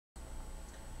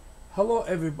Hello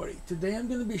everybody, today I'm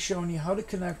going to be showing you how to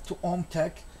connect to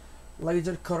OMTech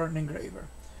laser current engraver.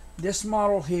 This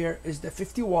model here is the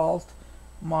 50 watt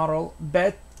model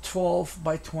bed 12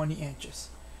 by 20 inches.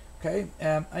 Okay,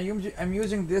 I'm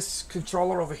using this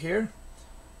controller over here.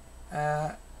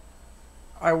 I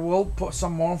will put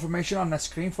some more information on the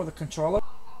screen for the controller.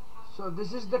 So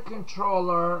this is the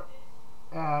controller,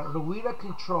 Rowita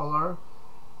controller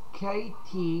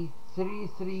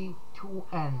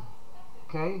KT332N.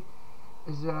 Okay,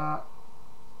 the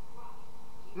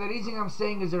reason I'm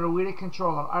saying is a Rowita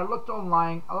controller. I looked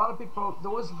online. A lot of people, there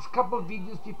was a couple of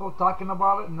videos people talking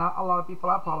about it. Not a lot of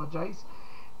people. I apologize.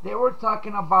 They were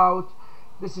talking about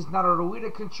this is not a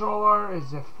Rowita controller.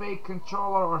 It's a fake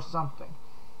controller or something.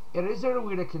 It is a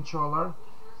Rowita controller.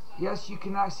 Yes, you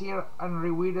cannot see it on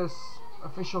Rowita's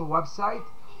official website.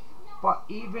 But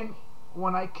even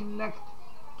when I connect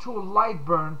to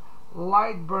lightburn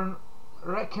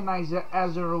recognize it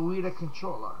as a Rowita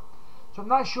controller. So I'm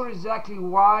not sure exactly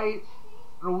why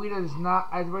Rowita does not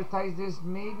advertise this.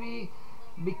 Maybe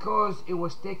because it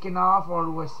was taken off or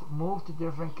was moved to a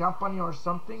different company or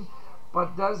something,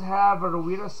 but does have a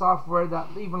Rowita software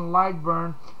that even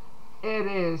lightburn, it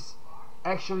is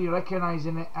actually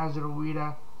recognizing it as a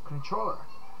Rowita controller.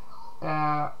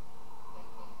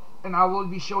 And I will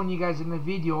be showing you guys in the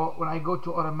video when I go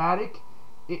to automatic,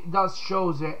 it does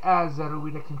shows it as a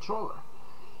Rowita controller.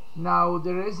 Now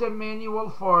there is a manual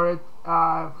for it.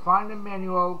 Find a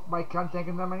manual by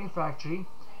contacting the manufacturer,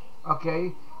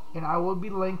 okay, and I will be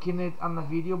linking it on the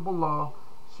video below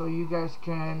so you guys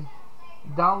can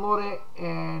download it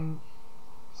and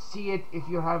see it if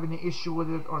you're having an issue with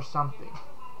it or something.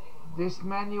 This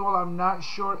manual, I'm not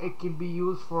sure it can be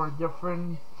used for a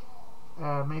different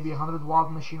maybe 100 watt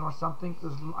machine or something.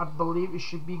 I believe it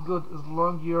should be good as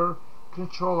long as your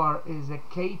controller is a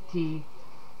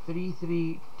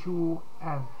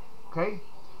KT332N. Okay,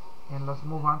 and let's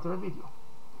move on to the video.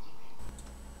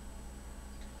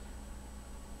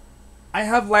 I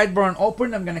have lightburn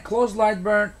open. I'm gonna close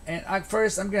lightburn, and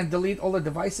first I'm gonna delete all the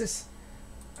devices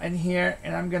in here,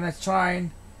 and I'm gonna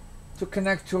try to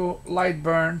connect to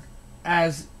lightburn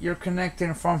as you're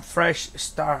connecting from fresh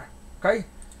start. Okay,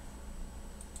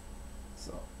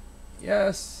 so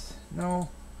yes, no,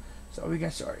 so we're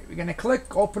gonna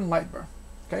click open lightburn.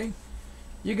 Okay,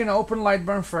 you're gonna open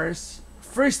lightburn first.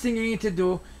 First thing you need to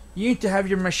do, you need to have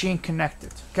your machine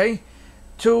connected, okay,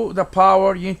 to the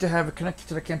power. You need to have it connected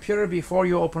to the computer before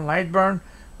you open lightburn.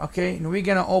 Okay, and we're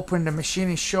gonna open the machine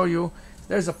and show you.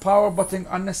 There's a power button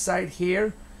on the side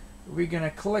here. We're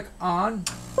gonna click on.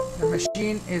 The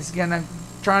machine is gonna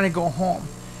try to go home,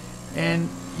 and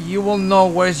you will know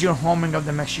where's your homing of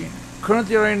the machine.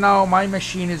 Currently, right now, my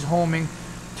machine is homing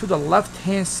to the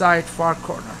left-hand side far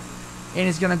corner, and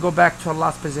it's gonna go back to a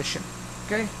locked position.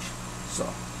 Okay, so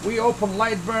we open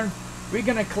lightburn. We're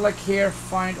gonna click here,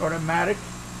 find automatic,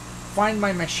 find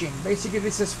my machine. Basically,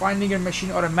 this is finding your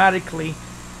machine automatically.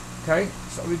 Okay,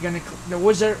 so we're gonna the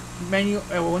wizard menu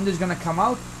window is gonna come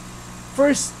out.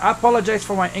 First, I apologize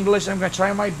for my English. I'm gonna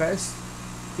try my best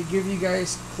to give you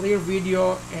guys clear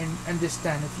video and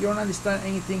understand. If you don't understand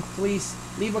anything, please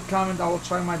leave a comment. I will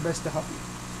try my best to help you.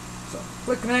 So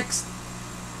click next.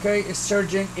 Okay, it's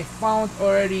searching. It found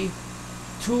already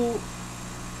two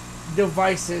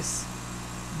devices,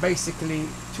 basically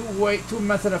two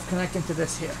method of connecting to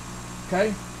this here.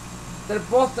 Okay, they're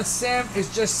both the same. It's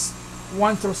just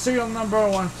one through serial number,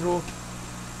 one through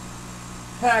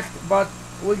hacked, but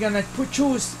we're gonna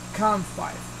choose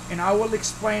COM5, and I will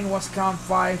explain what's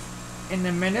COM5 in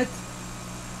a minute.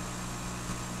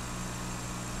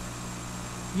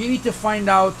 You need to find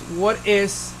out what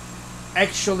is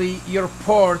actually your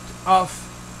port of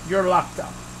your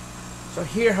laptop. So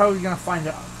here how we're gonna find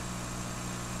out.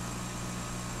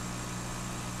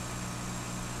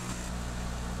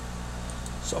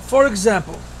 So for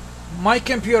example, my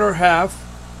computer have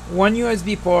one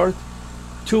USB port,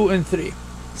 2 and 3.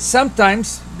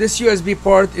 Sometimes this USB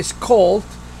port is called,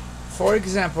 for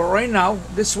example, right now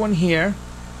this one here,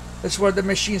 that's where the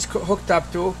machine is hooked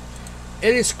up to.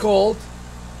 It is called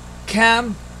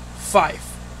COM5.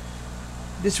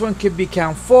 This one could be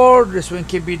COM4. This one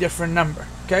could be different number.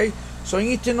 Okay, so you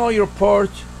need to know your port,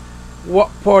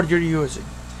 what port you're using.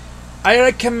 I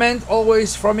recommend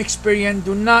always, from experience,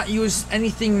 do not use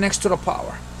anything next to the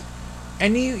power.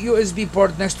 Any USB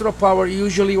port next to the power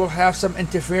usually will have some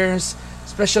interference,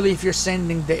 especially if you're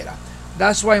sending data.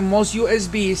 That's why most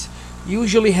USBs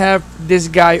usually have this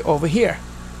guy over here.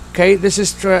 Okay, this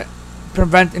is to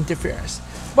prevent interference,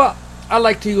 but I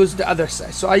like to use the other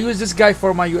side. So I use this guy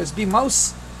for my USB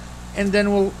mouse, and then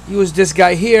we'll use this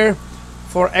guy here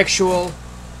for actual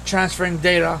transferring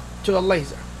data to a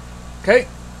laser. Okay,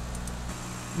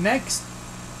 next,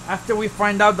 after we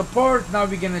find out the port, now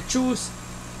we're gonna choose.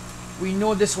 We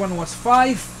know this one was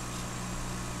 5.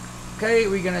 Okay,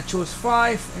 we're gonna choose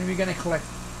 5 and we're gonna click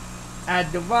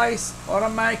add device.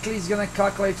 Automatically it's gonna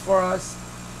calculate for us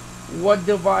what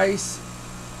device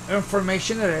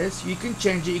information it is. You can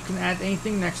change it, you can add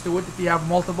anything next to it if you have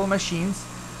multiple machines.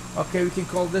 Okay, we can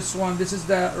call this one, this is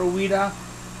the OMTech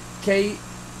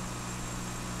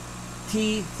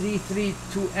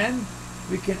KT332N.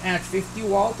 We can add 50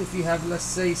 volt if you have, let's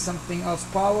say, something else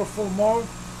powerful more.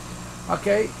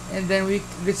 Okay, and then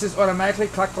this is automatically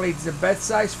calculates the bed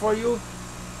size for you.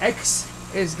 X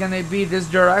is gonna be this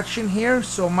direction here,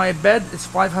 so my bed is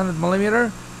 500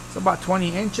 millimeter, it's about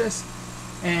 20 inches,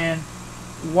 and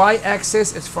Y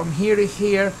axis is from here to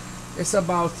here, it's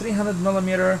about 300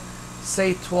 millimeter,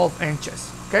 say 12 inches.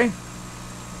 Okay,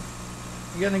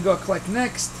 you're gonna go click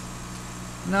next.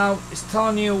 Now it's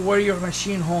telling you where your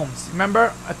machine homes.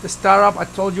 Remember at the startup I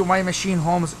told you my machine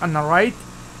homes on the right,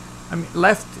 I mean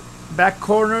left back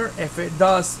corner. If it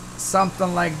does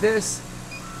something like this,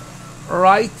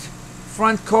 right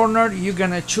front corner, you're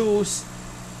gonna choose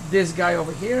this guy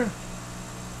over here.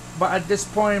 But at this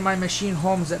point my machine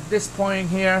homes at this point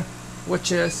here,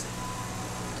 which is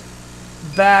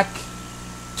back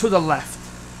to the left.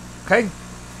 Okay,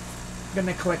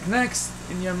 gonna click next.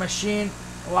 In your machine,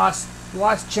 last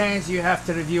chance, you have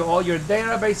to review all your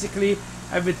data. Basically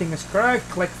everything is correct.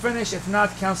 Click finish. If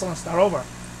not, cancel and start over.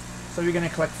 So you're gonna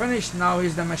click finish. Now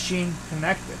is the machine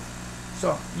connected.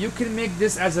 So you can make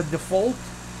this as a default.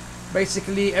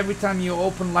 Basically every time you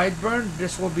open lightburn,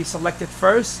 this will be selected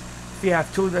first if you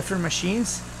have 2 different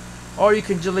machines, or you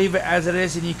can just leave it as it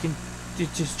is and you can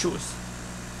just choose,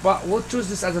 but we'll choose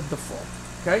this as a default.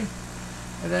 Okay,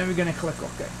 and then we're gonna click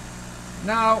OK.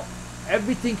 Now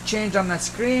everything changed on that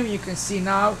screen. You can see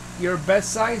now your bed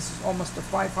size is almost to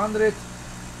 500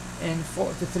 and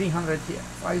 4 to 300 here.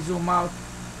 If I zoom out,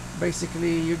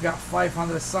 basically you got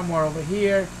 500 somewhere over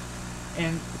here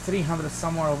and 300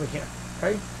 somewhere over here.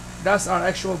 Okay, that's our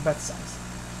actual bed size.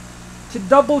 To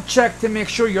double check to make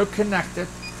sure you're connected,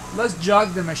 let's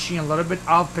jog the machine a little bit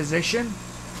out of position.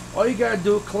 All you gotta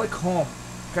do, click home.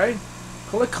 Okay,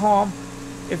 click home.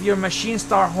 If your machine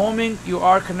start homing, you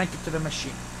are connected to the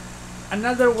machine.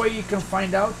 Another way you can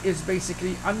find out is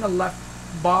basically on the left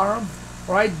bottom,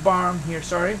 right bottom here,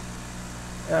 sorry.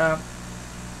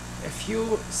 If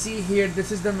you see here,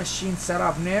 this is the machine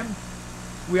setup name.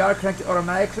 We are connected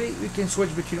automatically. We can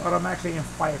switch between automatically and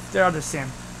 5. They are the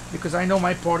same because I know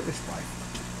my port is 5.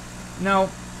 Now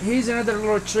here's another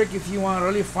little trick if you want to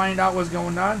really find out what's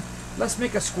going on. Let's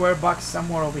make a square box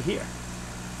somewhere over here.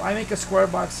 If I make a square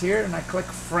box here and I click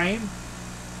frame,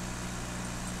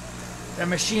 the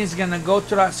machine is gonna go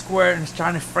to that square and it's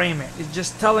trying to frame it. It's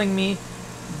just telling me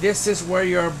this is where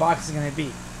your box is gonna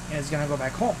be, and it's gonna go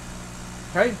back home.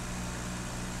 Okay,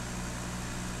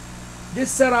 this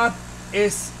setup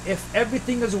is if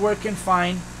everything is working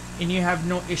fine and you have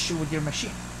no issue with your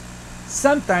machine.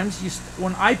 Sometimes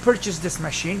when I purchased this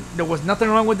machine, there was nothing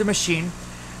wrong with the machine.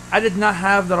 I did not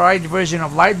have the right version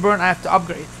of lightburn. I have to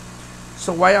upgrade.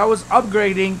 So while I was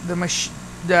upgrading the machine,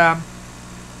 the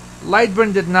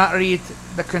lightburn did not read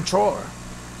the controller,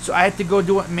 so I had to go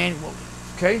do it manually.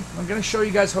 Okay, I'm gonna show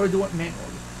you guys how to do it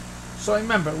manually. So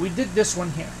remember, we did this one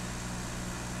here.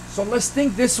 So let's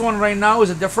think this one right now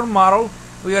is a different model.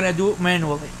 We're gonna do it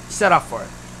manually, set up for it.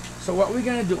 So what we're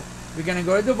gonna do, we're gonna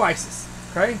go to devices,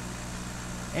 okay,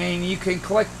 and you can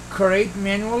click create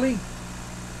manually,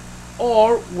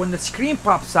 or when the screen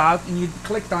pops out and you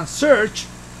clicked on search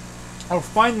or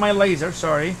find my laser,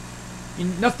 sorry,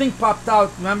 nothing popped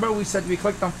out. Remember we said we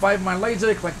clicked on find my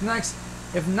laser, click next.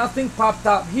 If nothing popped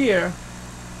out here,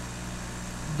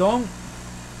 don't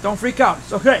freak out,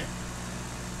 it's okay.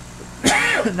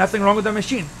 Nothing wrong with the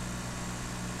machine.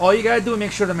 All you gotta do is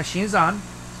make sure the machine's on,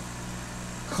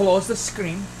 close the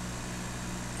screen,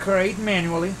 create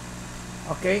manually,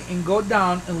 okay, and go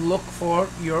down and look for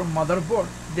your motherboard.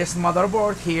 This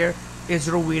motherboard here is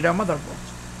OMTech motherboard.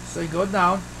 So you go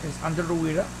down, it's under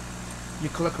OMTech, you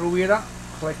click OMTech,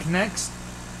 click next.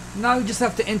 Now you just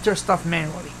have to enter stuff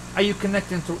manually. Are you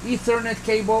connecting to Ethernet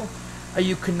cable? Are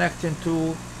you connecting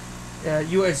to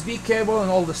USB cable and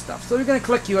all this stuff? So you're gonna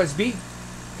click USB,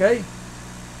 okay,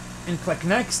 and click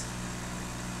next.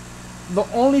 The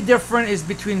only difference is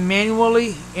between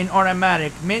manually and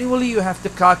automatic. Manually you have to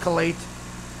calculate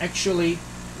actually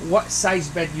what size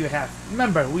bed you have.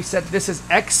 Remember we said this is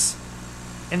X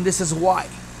and this is Y,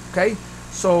 okay,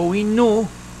 so we knew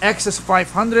X is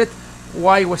 500,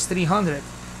 Y was 300.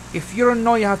 If you don't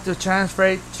know, you have to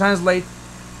transfer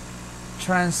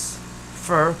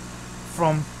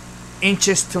from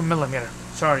inches to millimeter.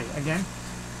 Sorry again.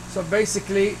 So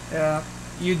basically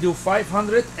you do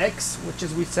 500x, which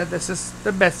is, we said this is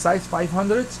the best size,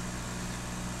 500,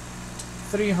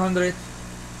 300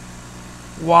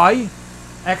 y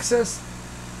axis,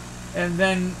 and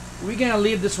then we're gonna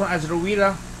leave this one as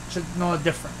Rowita, should know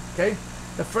different. Okay,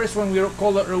 the first one we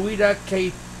call it Rowita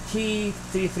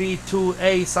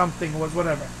KT332A something, was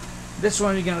whatever. This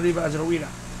one we're gonna leave it as Rowita.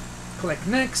 Click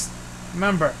next.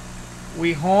 Remember,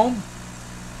 we home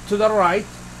to the right.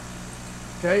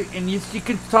 Okay, and you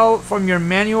can tell from your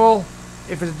manual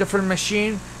if it's a different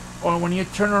machine, or when you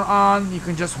turn it on you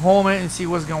can just home it and see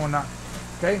what's going on.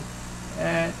 Okay,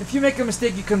 and if you make a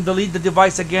mistake you can delete the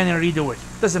device again and redo it,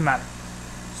 doesn't matter.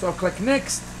 So click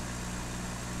next.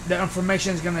 The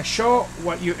information is gonna show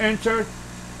what you entered.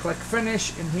 Click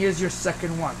finish, and here's your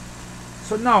second one.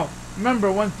 So now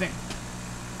remember one thing,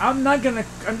 I'm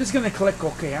just gonna click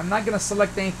OK. I'm not gonna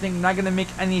select anything, not gonna make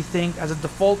anything as a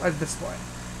default as display.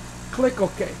 Click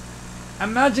OK.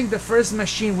 Imagine the first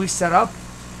machine we set up,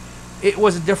 it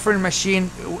was a different machine.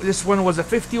 This one was a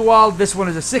 50 watt, this one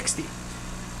is a 60.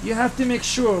 You have to make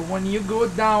sure when you go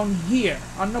down here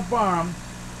on the bottom,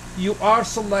 you are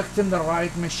selecting the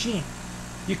right machine.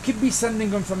 You could be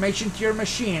sending information to your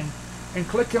machine and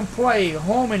click and play,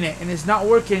 home in it, and it's not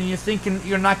working, and you're thinking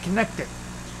you're not connected.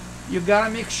 You gotta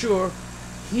make sure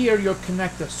here you're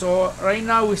connected. So right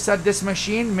now we set this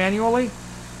machine manually.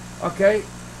 Okay,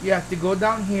 you have to go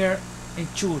down here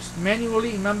and choose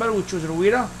manually. Remember, we choose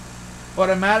Rowita.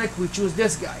 Automatic, we choose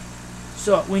this guy.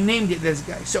 So we named it this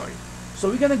guy, sorry. So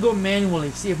we're gonna go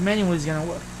manually, see if manually is gonna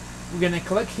work. We're gonna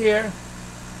click here,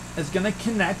 it's gonna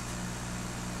connect.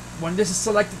 When this is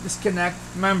selected, disconnect.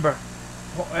 Remember,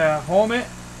 home it,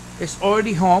 it's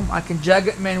already home. I can drag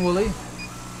it manually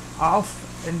off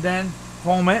and then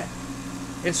home it.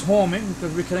 It's homing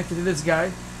because we're connected to this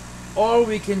guy. Or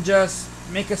we can just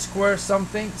make a square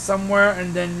something somewhere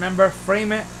and then remember,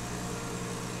 frame it.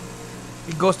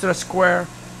 It goes to the square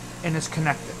and it's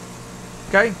connected.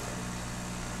 Okay,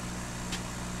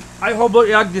 I hope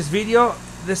you like this video.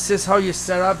 This is how you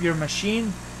set up your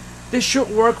machine. This should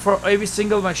work for every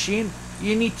single machine.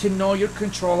 You need to know your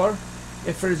controller.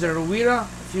 If it is a Rowita,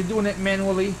 if you're doing it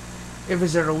manually, if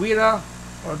it's a Rowita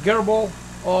or Gerbil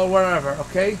or whatever,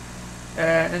 okay,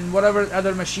 and whatever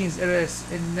other machines it is,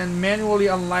 and then manually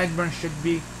on lightburn should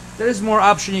be. There is more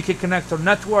option. You can connect to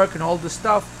network and all this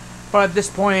stuff, but at this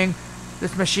point,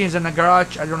 this machine is in the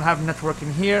garage. I don't have network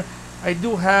in here. I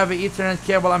do have an Ethernet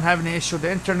cable. I'm having an issue with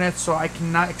the internet, so I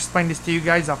cannot explain this to you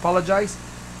guys. I apologize,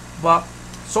 but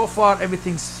so far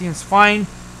everything seems fine.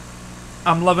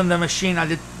 I'm loving the machine. I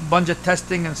did a bunch of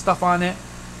testing and stuff on it.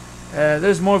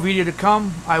 There's more video to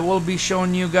come. I will be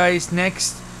showing you guys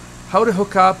next how to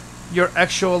hook up your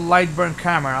actual lightburn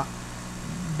camera.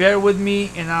 Bear with me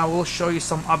and I will show you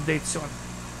some updates soon.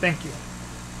 Thank you.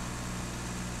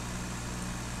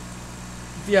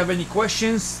 If you have any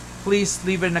questions, please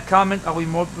leave it in a comment.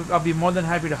 I'll be more than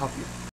happy to help you.